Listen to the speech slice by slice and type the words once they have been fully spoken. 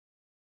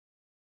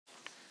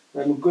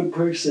I'm a good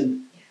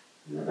person.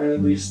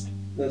 At least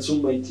that's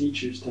what my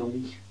teachers tell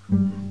me.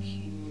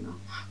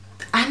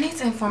 I need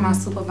to inform my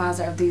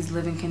supervisor of these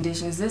living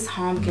conditions. This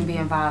home can be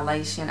in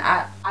violation.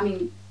 I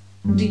mean,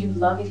 do you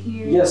love it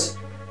here? Yes,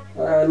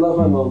 I love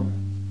my mom.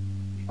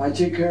 I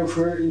take care of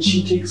her and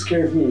she takes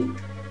care of me.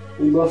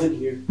 We love it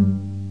here.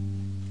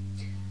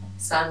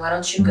 Son, why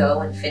don't you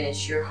go and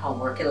finish your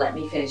homework and let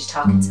me finish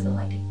talking to the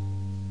lady?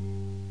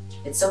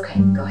 It's okay,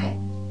 go ahead.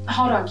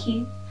 Hold on,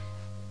 Keith.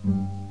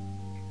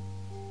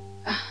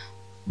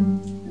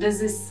 Does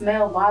this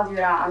smell bother you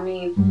at all? I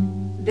mean,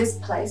 this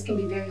place can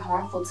be very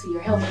harmful to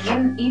your health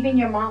and even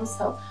your mom's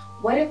health.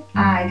 What if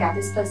I got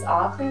this place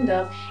all cleaned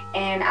up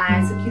and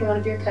I took you to one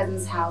of your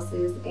cousin's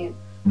houses and...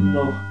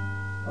 No,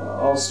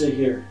 I'll stay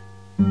here.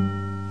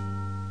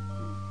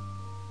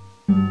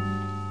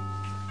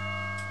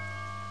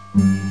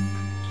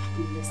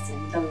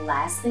 Listen, the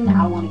last thing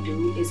I want to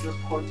do is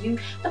report you,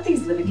 but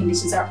these living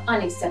conditions are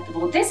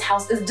unacceptable. This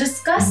house is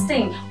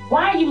disgusting.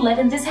 Why are you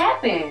letting this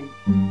happen?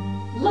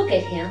 Look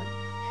at him.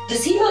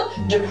 Does he look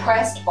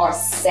depressed or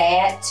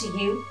sad to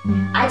you?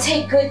 I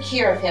take good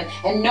care of him,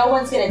 and no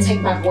one's gonna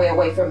take my boy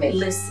away from me.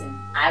 Listen,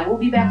 I will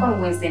be back on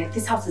Wednesday, and if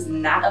this house is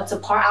not up to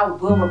par, I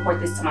will report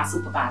this to my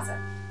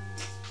supervisor.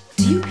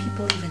 Do you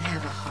people even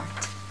have a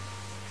heart?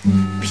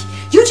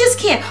 You just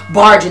can't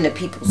barge into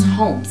people's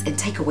homes and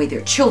take away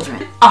their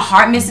children. A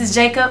heart, Mrs.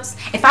 Jacobs?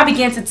 If I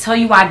began to tell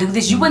you why I do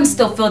this, you wouldn't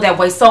still feel that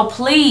way, so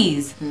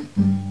please.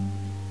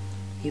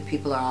 You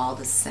people are all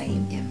the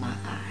same in my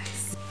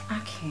eyes. I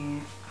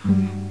can't.